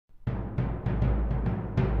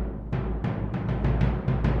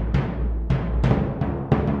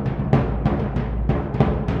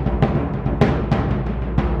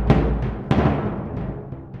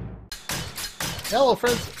Hello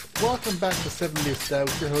friends, welcome back to 7 Days Stat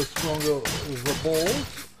with your host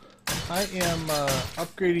RongoTheBold. I am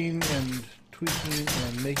upgrading and tweaking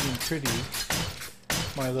and making pretty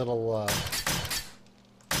my little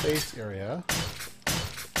base area.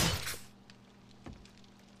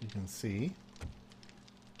 You can see.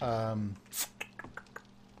 Where am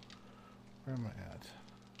I at?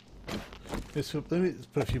 Let me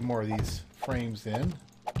just put a few more of these frames in.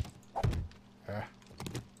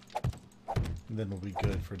 And then we'll be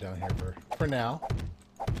good for down here for now.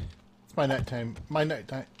 It's my nighttime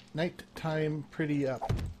pretty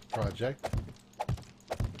up project.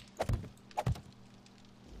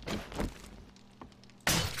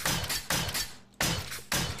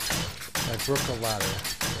 I broke a ladder.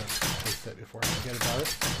 Place that before I forget about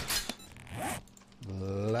it.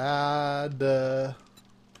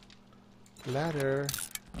 Ladder.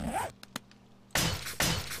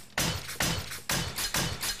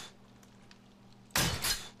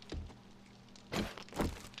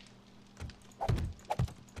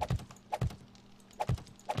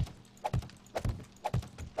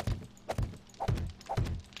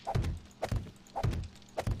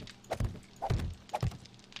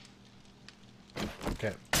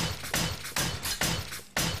 Okay.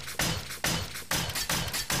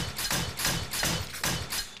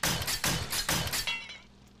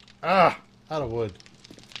 Out of wood.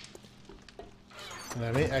 And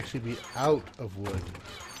I may actually be out of wood.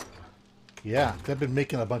 Yeah, 'cause I've been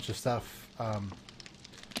making a bunch of stuff. Alright,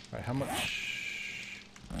 how much?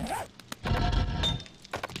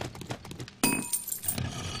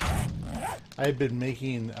 I've been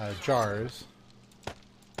making jars.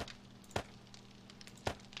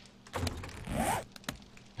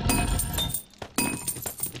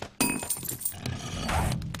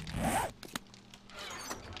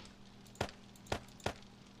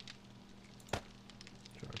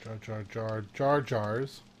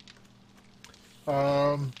 Jars.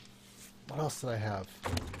 What else did I have?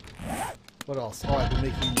 What else? Oh, I've been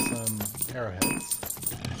making some arrowheads.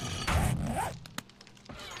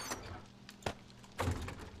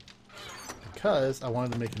 Because I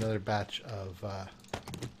wanted to make another batch of,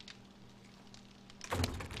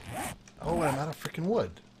 oh, and I'm out of freaking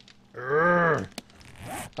wood.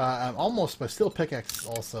 I'm almost, my steel pickaxe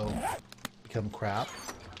also become crap.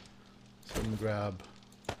 So I'm gonna grab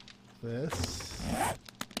this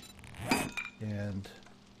and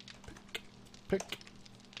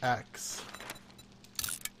pickaxe.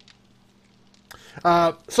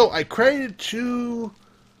 So I created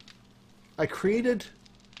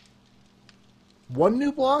one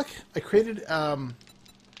new block. I created you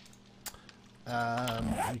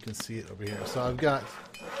can see it over here. So I've got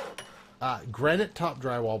granite top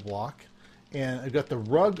drywall block, and I've got the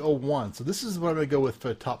rug 01. So this is what I'm gonna go with for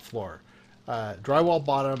the top floor. Drywall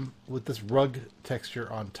bottom with this rug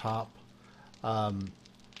texture on top.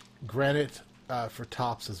 Granite for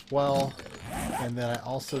tops as well. And then I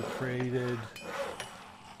also created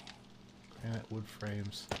granite wood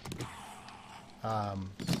frames. Okay,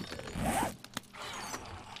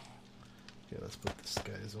 let's put this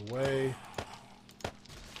guys away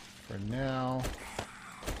for now.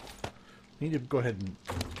 We need to go ahead and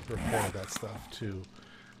repair that stuff too.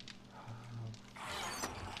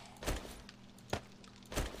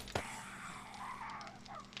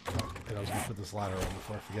 I was going to put this ladder on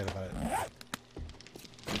before I forget about it.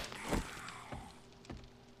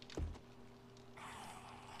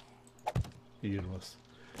 Beautimous.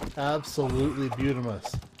 Absolutely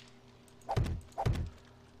beautimous.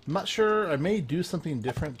 I'm not sure. I may do something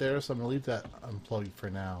different there, so I'm going to leave that unplugged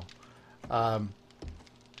for now. Does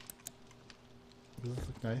this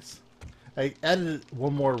look nice? I added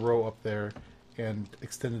one more row up there and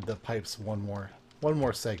extended the pipes one more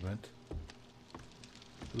segment.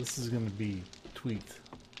 This is going to be tweaked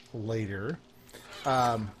later.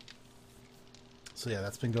 So yeah,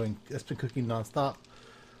 that's been cooking nonstop.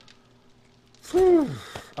 Whew.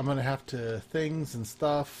 I'm going to have to things and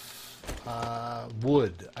stuff.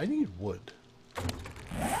 Wood. I need wood.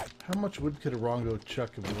 How much wood could a Rongo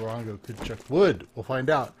chuck if a Rongo could chuck wood? We'll find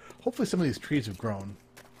out. Hopefully some of these trees have grown.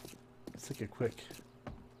 Let's take a quick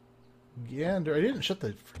gander. I didn't shut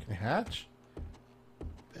the freaking hatch.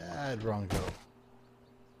 Bad Rongo.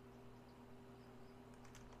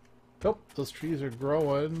 Oh, those trees are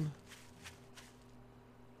growing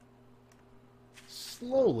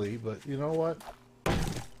slowly, but you know what?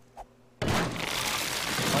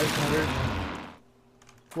 500.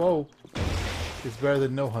 Whoa. It's better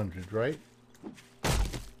than no 100, right? I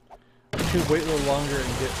could wait a little longer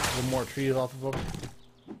and get a little more trees off of them.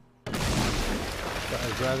 But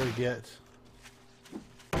I'd rather get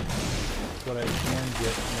what I can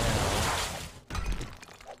get now.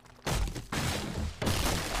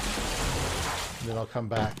 And then I'll come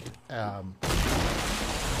back to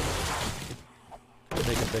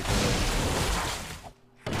make a bigger one.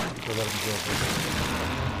 So let them grow bigger.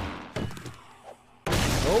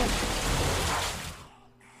 Oh!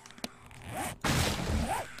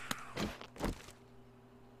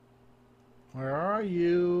 Where are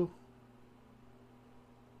you?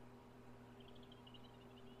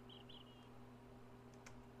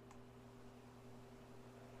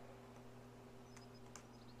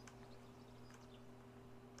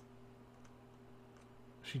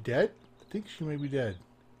 Is she dead? I think she may be dead.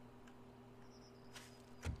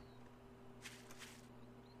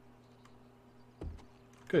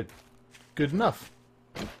 Good. Good enough.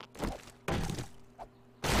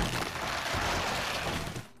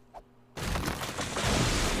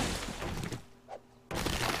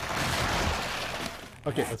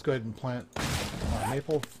 Okay, let's go ahead and plant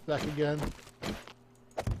maple back again.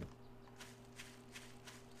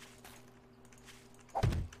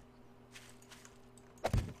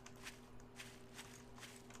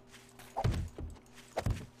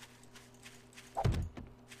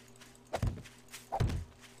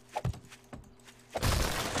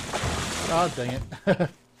 Oh, dang it.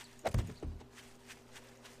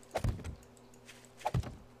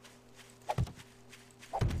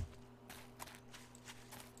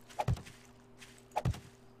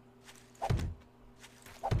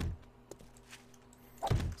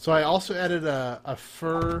 So I also added a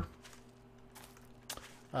fur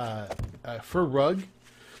rug.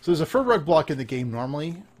 So there's a fur rug block in the game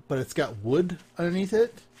normally, but it's got wood underneath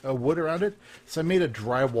it, wood around it. So I made a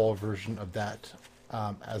drywall version of that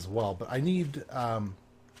as well. But I need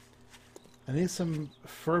some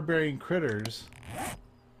fur-bearing critters.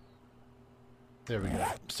 There we go.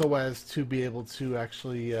 So as to be able to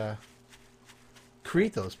actually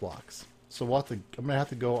create those blocks. So we'll have to, I'm gonna have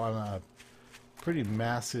to go on a pretty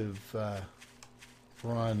massive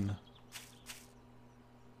run.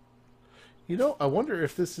 You know, I wonder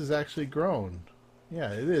if this is actually grown.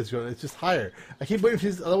 Yeah, it is grown. It's just higher. I keep waiting for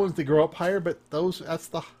these other ones to grow up higher, but that's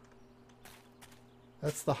the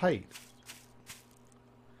height.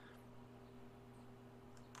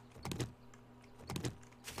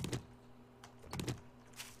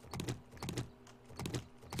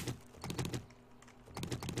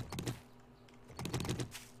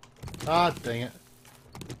 Ah, dang it.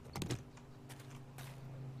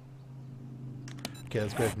 Okay,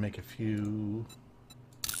 let's go ahead and make a few.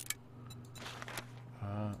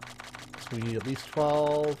 So we need at least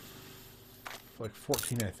 12. Like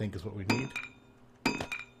 14, I think, is what we need.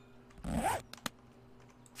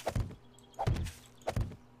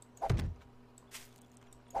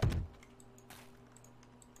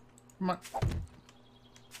 Come on.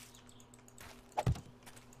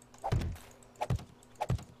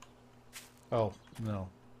 Oh, no.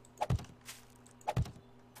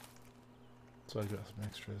 So I got some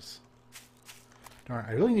extras. Darn,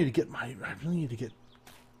 I really need to get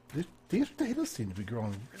these potatoes seem to be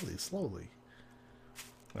growing really slowly.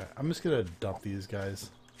 All right, I'm just gonna dump these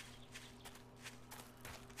guys.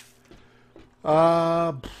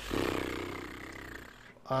 Right.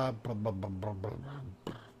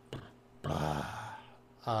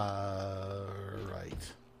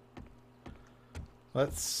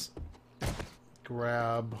 Let's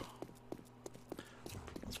grab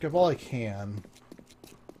all I can.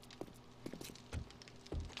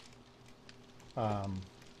 I'm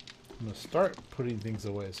going to start putting things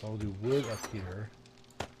away, so I'll do wood up here.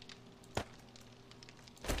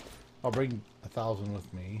 I'll bring 1,000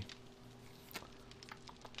 with me.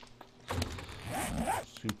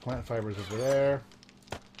 Let's do plant fibers over there.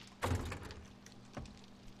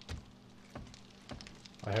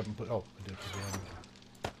 I haven't put, oh, I did put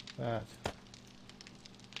in that.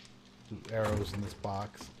 Do arrows in this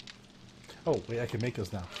box. Oh, wait, I can make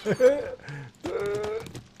those now.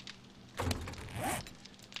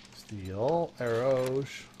 Steel, arrows.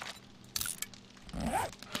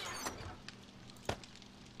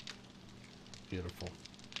 Beautiful.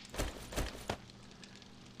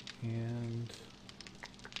 And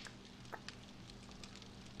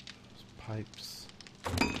pipes.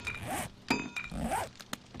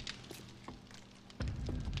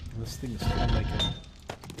 This thing is still making.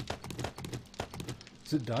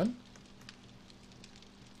 Is it done?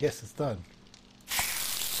 Yes, it's done.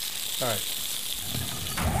 Alright.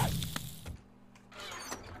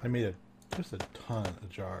 I made just a ton of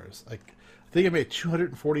jars. I think I made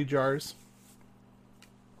 240 jars.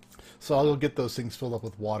 So I'll go get those things filled up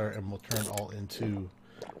with water and we'll turn all into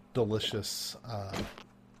delicious,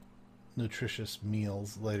 nutritious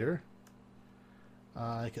meals later.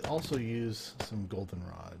 I could also use some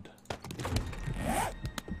goldenrod.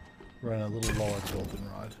 Run a little low on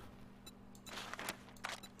goldenrod.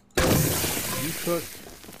 You cook.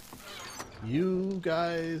 You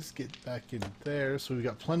guys get back in there. So we've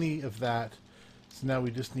got plenty of that. So now we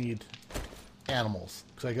just need animals.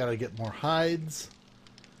 Because I gotta get more hides.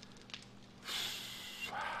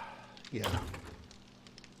 Yeah.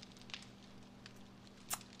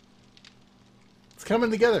 It's coming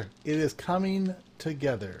together. It is coming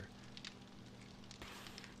together.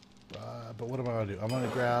 But what am I going to do? I'm going to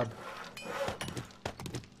grab...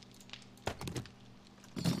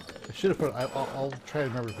 I should have put... I'll try to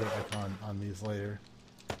remember to put an icon on these later.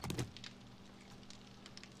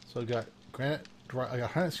 So I got granite... I got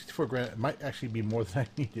 164 granite. It might actually be more than I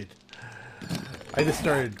needed. I just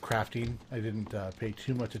started crafting. I didn't pay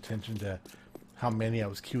too much attention to how many I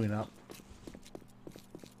was queuing up.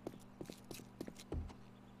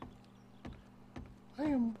 I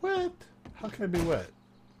am wet. How can I be wet?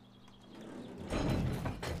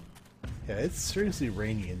 Yeah, it's seriously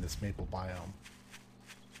rainy in this maple biome.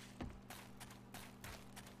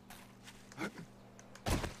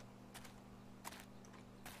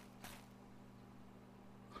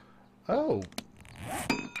 Oh,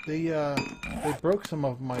 they broke some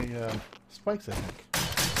of my spikes, I think.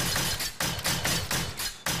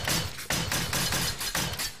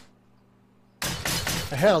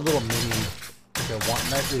 I had a little mini, like a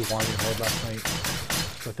nightly wandering horde last night,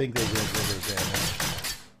 so I think they did a little bit of damage.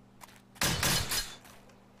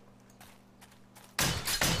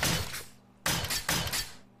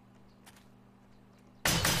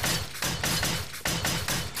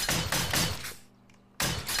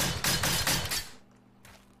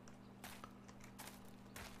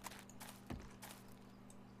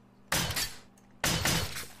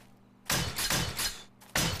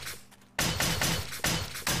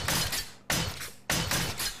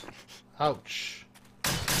 Ouch.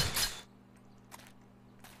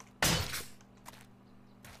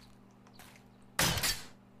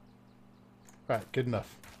 Right, good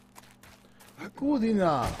enough. Good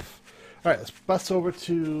enough. Alright, let's bust over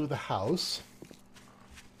to the house.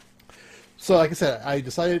 So, like I said, I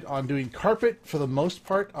decided on doing carpet for the most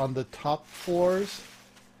part on the top floors,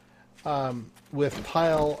 with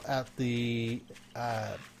tile at the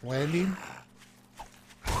landing.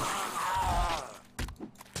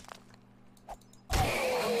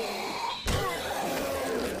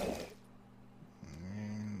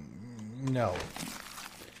 No.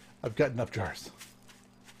 I've got enough jars.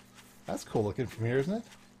 That's cool looking from here, isn't it?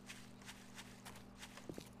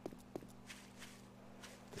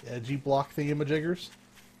 The edgy block thingamajiggers.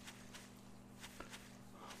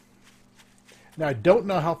 Now, I don't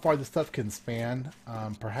know how far this stuff can span.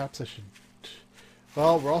 Perhaps I should...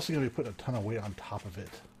 Well, we're also going to be putting a ton of weight on top of it.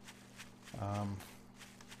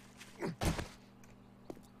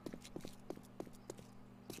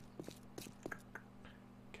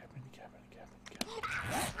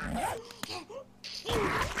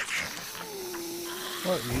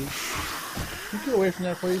 What, you? Can you get away from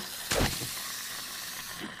there, please?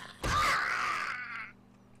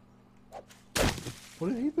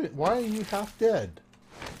 What have you been? Why are you half dead?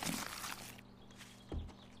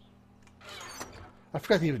 I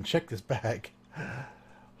forgot to even check this bag.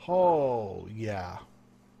 Oh, yeah.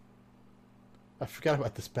 I forgot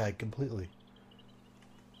about this bag completely.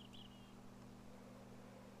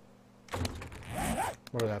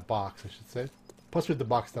 Or that box, I should say. Plus, we have the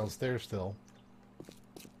box downstairs still.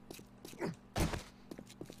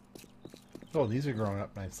 Oh, these are growing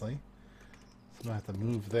up nicely. So I'm going to have to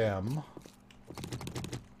move them.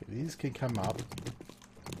 Okay, these can come up.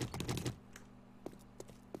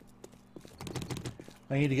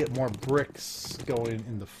 I need to get more bricks going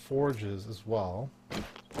in the forges as well.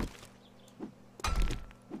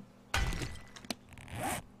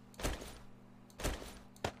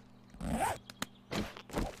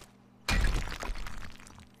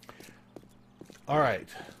 All right,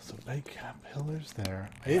 so big pillars there.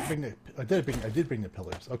 I did bring the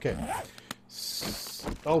pillars. Okay.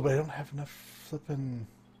 Oh, but I don't have enough flipping.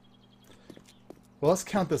 Well, let's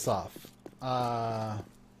count this off.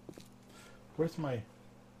 Where's my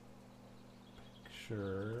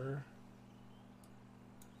picture?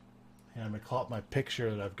 And I'm gonna call up my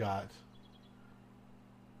picture that I've got.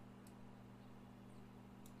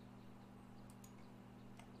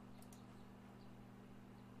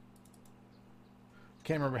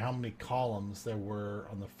 Can't remember how many columns there were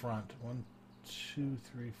on the front. 1, 2,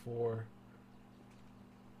 3, 4.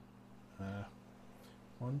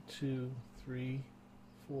 1, 2, 3,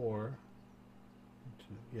 4. 1, 2,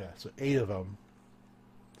 yeah, so 8 of them.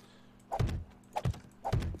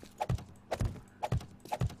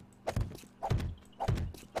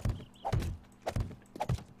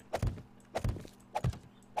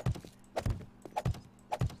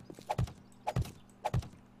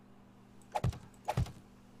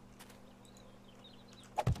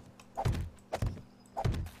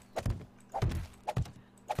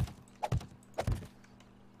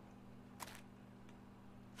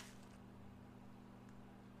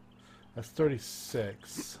 That's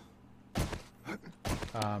 36.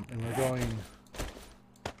 And we're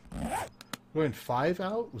going 5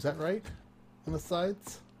 out. Was that right? On the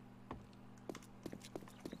sides?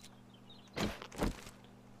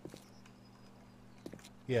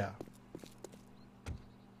 Yeah.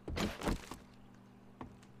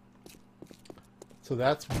 So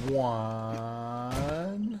that's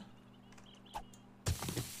 1.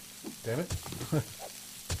 Damn it.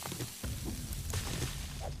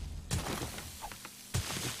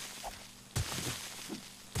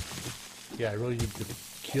 Yeah, I really need to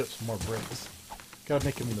queue up some more bricks. Gotta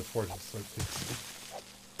make them in the fortress, so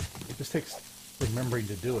it just takes remembering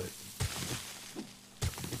to do it.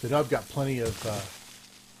 So now I've got plenty of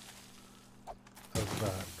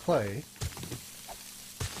clay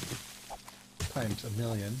times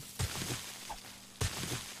 1,000,000.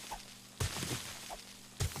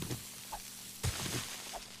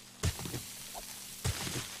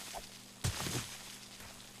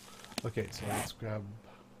 Okay, so let's grab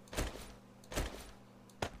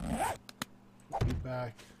you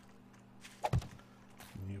back,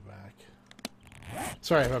 and you back.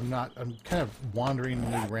 Sorry, I'm kind of wandering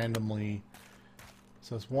randomly.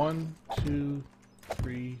 So it's 1, 2,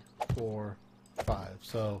 3, 4, 5.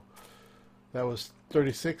 So that was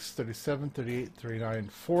 36, 37, 38, 39,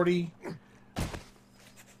 40.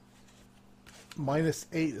 Minus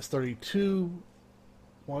 8 is 32.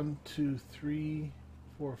 1, 2, 3,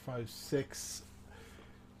 4, 5, 6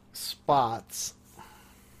 spots.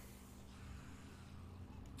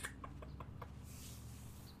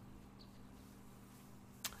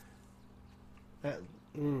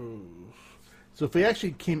 So if we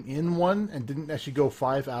actually came in one and didn't actually go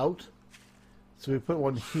 5 out, so we put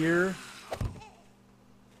one here.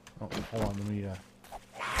 Oh, hold on, let me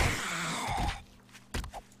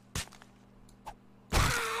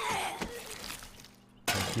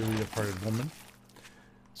dearly departed woman.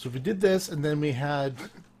 So if we did this and then we had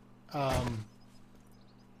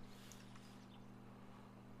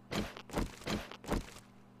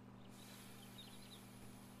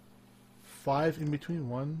 5 in between.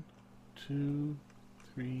 1, 2,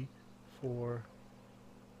 3, 4.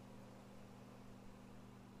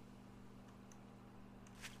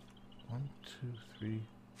 One, 2, 3,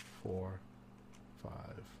 4, 5.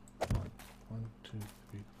 1, 2,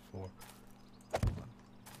 3, 4.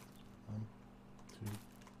 1,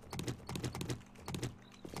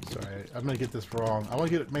 2. Sorry, I'm gonna get this wrong. I want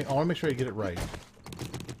to get it. I want to make sure I get it right.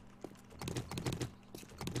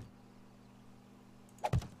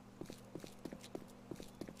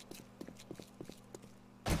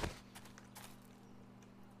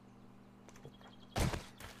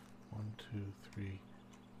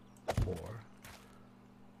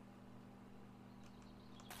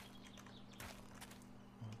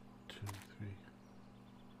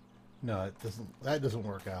 No, it doesn't. That doesn't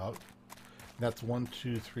work out. That's 1,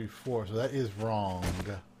 2, 3, 4. So that is wrong.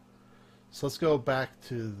 So let's go back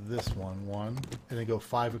to this one. 1, and then go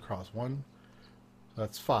 5 across. 1.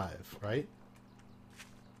 That's 5, right?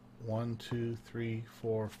 1, 2, 3,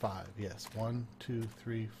 4, 5. Yes. 1, 2,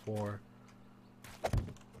 3, 4,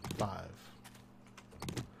 5.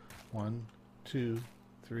 1, 2,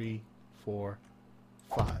 3, 4,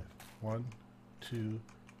 5. 1, 2,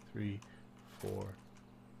 3, 4,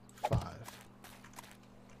 5.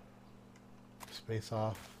 Space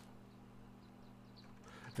off.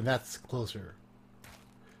 And that's closer,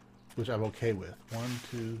 which I'm okay with. 1,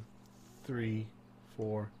 2, 3,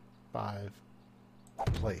 4, 5.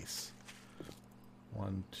 Place.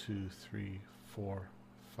 1, 2, 3, 4,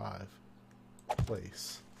 5.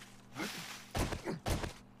 Place.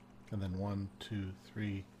 And then 1, 2,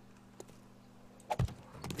 3.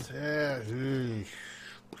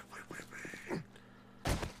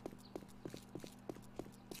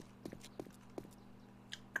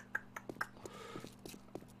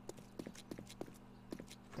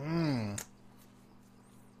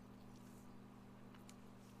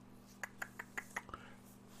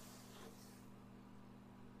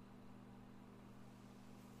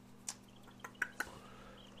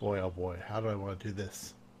 Boy, oh boy, how do I want to do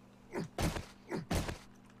this? 2, 3,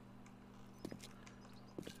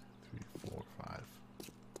 4, 5.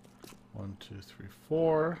 1, 2, 3,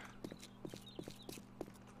 4.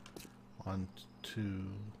 1, 2,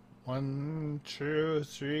 1, 2,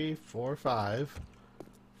 3, 4, 5.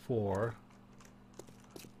 4.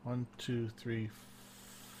 1, 2, 3,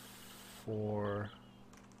 4.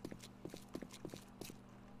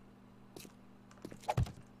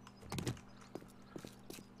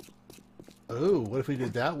 Oh, what if we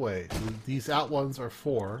did that way? So these out ones are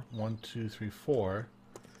 4. 1, 2, 3, 4.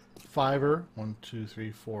 Fiver. 1, 2,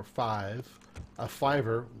 3, 4, 5. a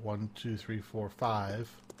fiver, 1, 2, 3, 4,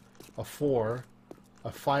 5, a 4,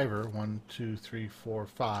 a fiver, 1, 2, 3, 4,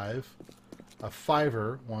 5, a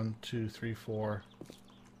fiver, 1, 2, 3, 4,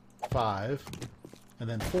 5, and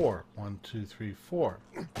then 4, 1, 2, 3, 4.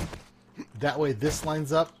 That way this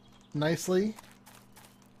lines up nicely.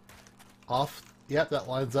 Off, yep, that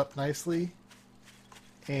lines up nicely.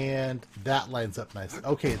 And that lines up nicely.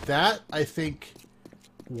 Okay, that, I think,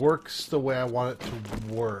 works the way I want it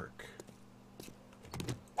to work.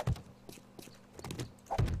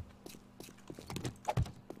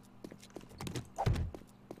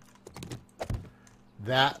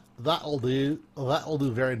 That'll do. That'll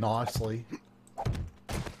do very nicely.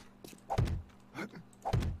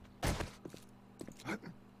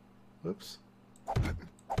 Whoops.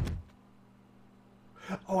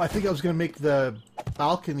 Oh, I think I was going to make the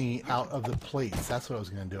balcony out of the plates. That's what I was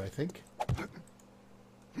going to do, I think.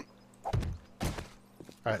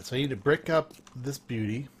 Alright, so I need to brick up this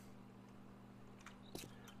beauty.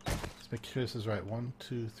 Let's make sure this is right. 1,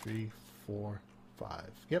 2, 3, 4,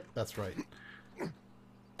 5. Yep, that's right.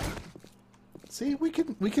 See, we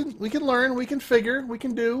can learn, we can figure, we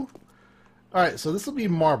can do. Alright, so this will be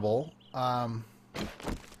marble. And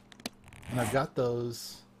I've got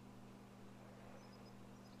those.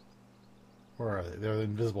 Where are they? They're the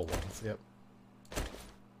invisible ones, yep.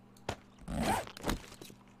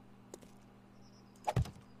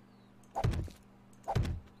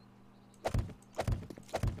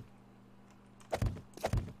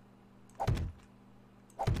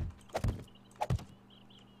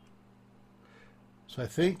 So I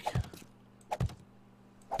think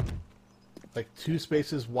like 2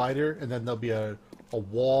 spaces wider, and then there'll be a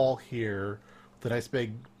wall here with a nice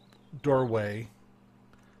big doorway.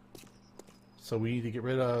 So we need to get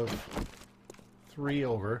rid of 3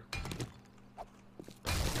 over.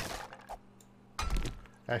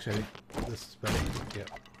 Actually, I think this is better. Yep.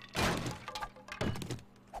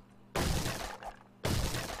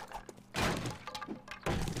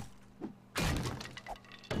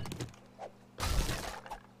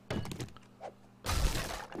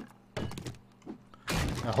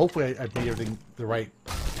 Now, hopefully, I made everything the right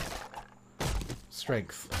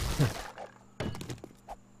strength.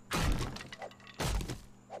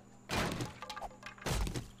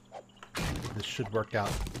 This should work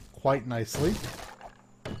out quite nicely.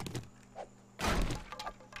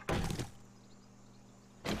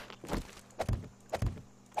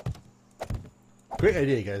 Great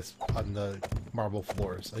idea, guys, on the marble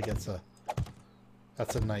floors. I guess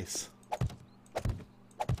that's a nice.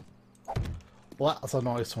 Well, that's a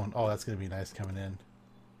nice one. Oh, that's going to be nice coming in.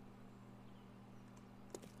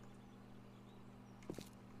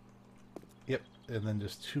 Yep, and then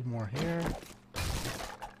just 2 more here.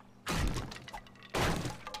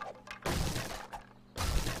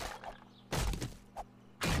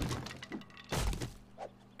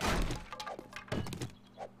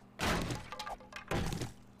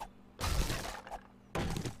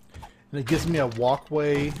 And it gives me a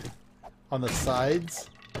walkway on the sides.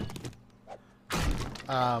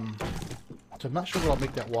 So I'm not sure what I'll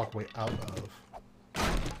make that walkway out of.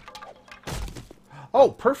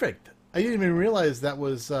 Oh, perfect! I didn't even realize that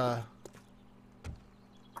was...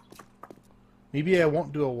 Maybe I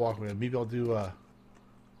won't do a walkway. Maybe I'll do a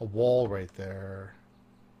wall right there.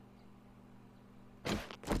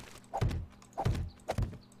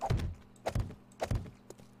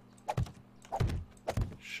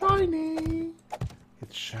 Shiny!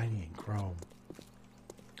 It's shiny and chrome.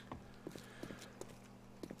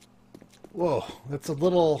 Whoa, that's a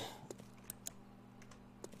little...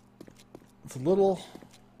 It's a little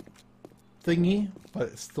thingy, but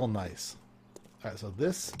it's still nice. Alright, so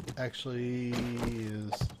this actually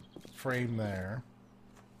is framed there.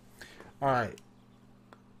 Alright.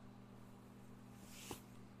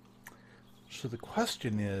 So the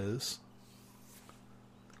question is,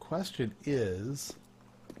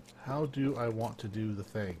 how do I want to do the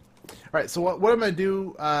thing? Alright, so what I'm going to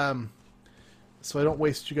do, so I don't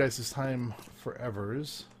waste you guys' time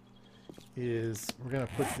forevers, is we're going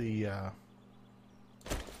to put the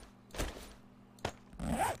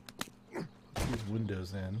these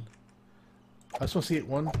windows in. I just want to see it.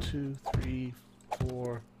 1, 2, 3,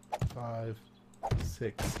 4, 5,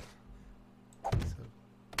 6.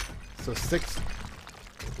 So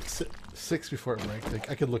 6 before it breaks.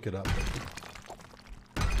 I could look it up.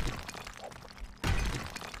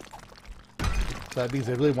 So that means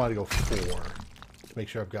I really want to go 4 to make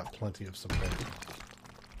sure I've got plenty of support.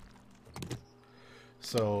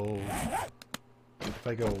 So if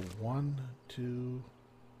I go 1, 2.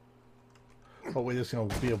 Oh wait, there's going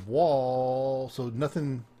to be a wall. So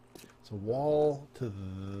nothing. So wall to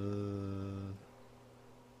the.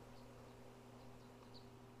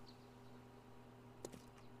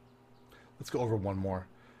 Let's go over one more.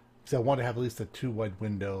 Because I want to have at least a 2 wide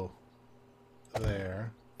window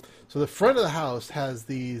there. So the front of the house has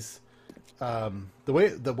these. The way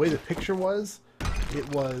the picture was, it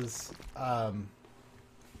was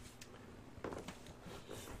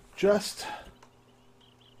just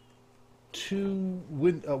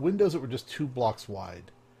windows that were just 2 blocks wide.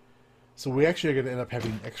 So we actually are going to end up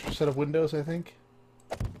having an extra set of windows, I think.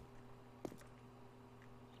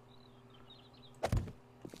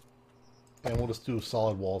 And we'll just do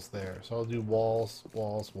solid walls there. So I'll do walls,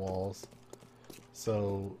 walls, walls.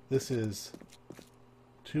 So this is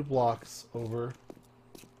 2 blocks over.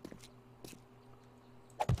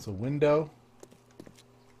 It's a window.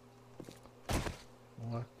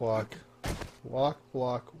 Block, block, block,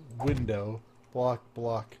 block, window, block,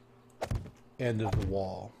 block, end of the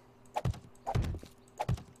wall.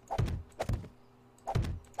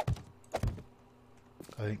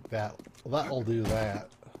 I think that'll do that.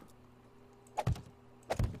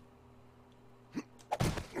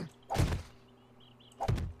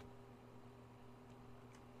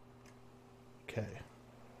 Okay.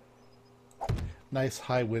 Nice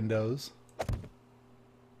high windows.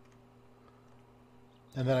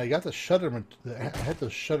 And then I got the shutter. I had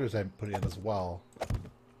those shutters I put in as well.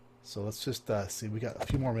 So let's just see. We got a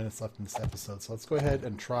few more minutes left in this episode. So let's go ahead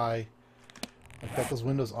and try. I've got those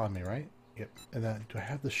windows on me, right? Yep. And then do I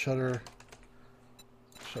have the shutters?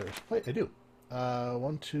 Wait, I do.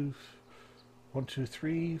 1, 2,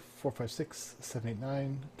 3, 4, 5, 6, 7, 8,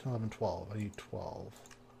 9, 10, 11, 12. I need 12.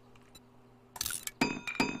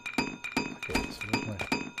 Okay, so where's my...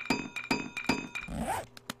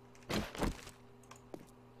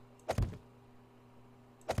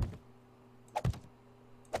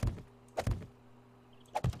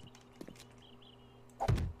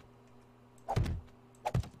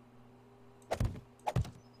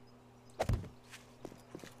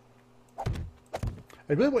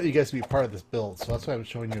 I really want you guys to be part of this build, so that's why I'm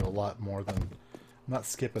showing you a lot more than... I'm not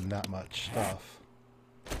skipping that much stuff.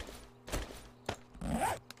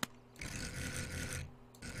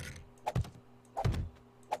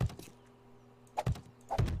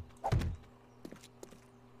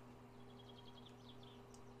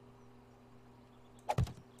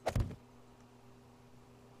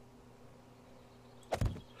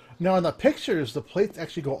 Now in the pictures, the plates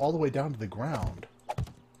actually go all the way down to the ground.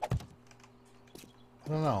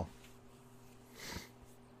 I don't know.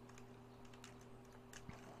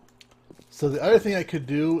 So the other thing I could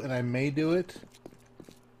do, and I may do it,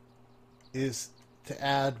 is to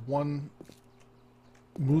add one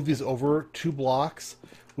movies over 2 blocks,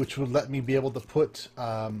 which would let me be able to put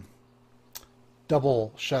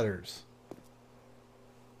double shutters.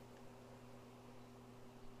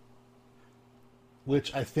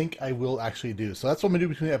 Which I think I will actually do. So that's what I'm going to do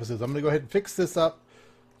between the episodes. I'm going to go ahead and fix this up,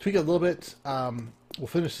 tweak it a little bit. We'll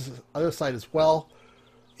finish this other side as well.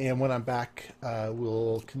 And when I'm back,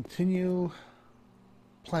 we'll continue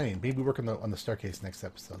playing. Maybe work on the staircase next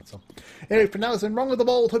episode. So anyway, for now, it's been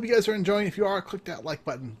RongoTheBold. Hope you guys are enjoying. If you are, click that like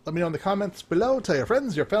button. Let me know in the comments below. Tell your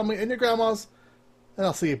friends, your family, and your grandmas. And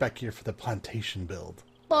I'll see you back here for the plantation build.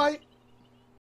 Bye!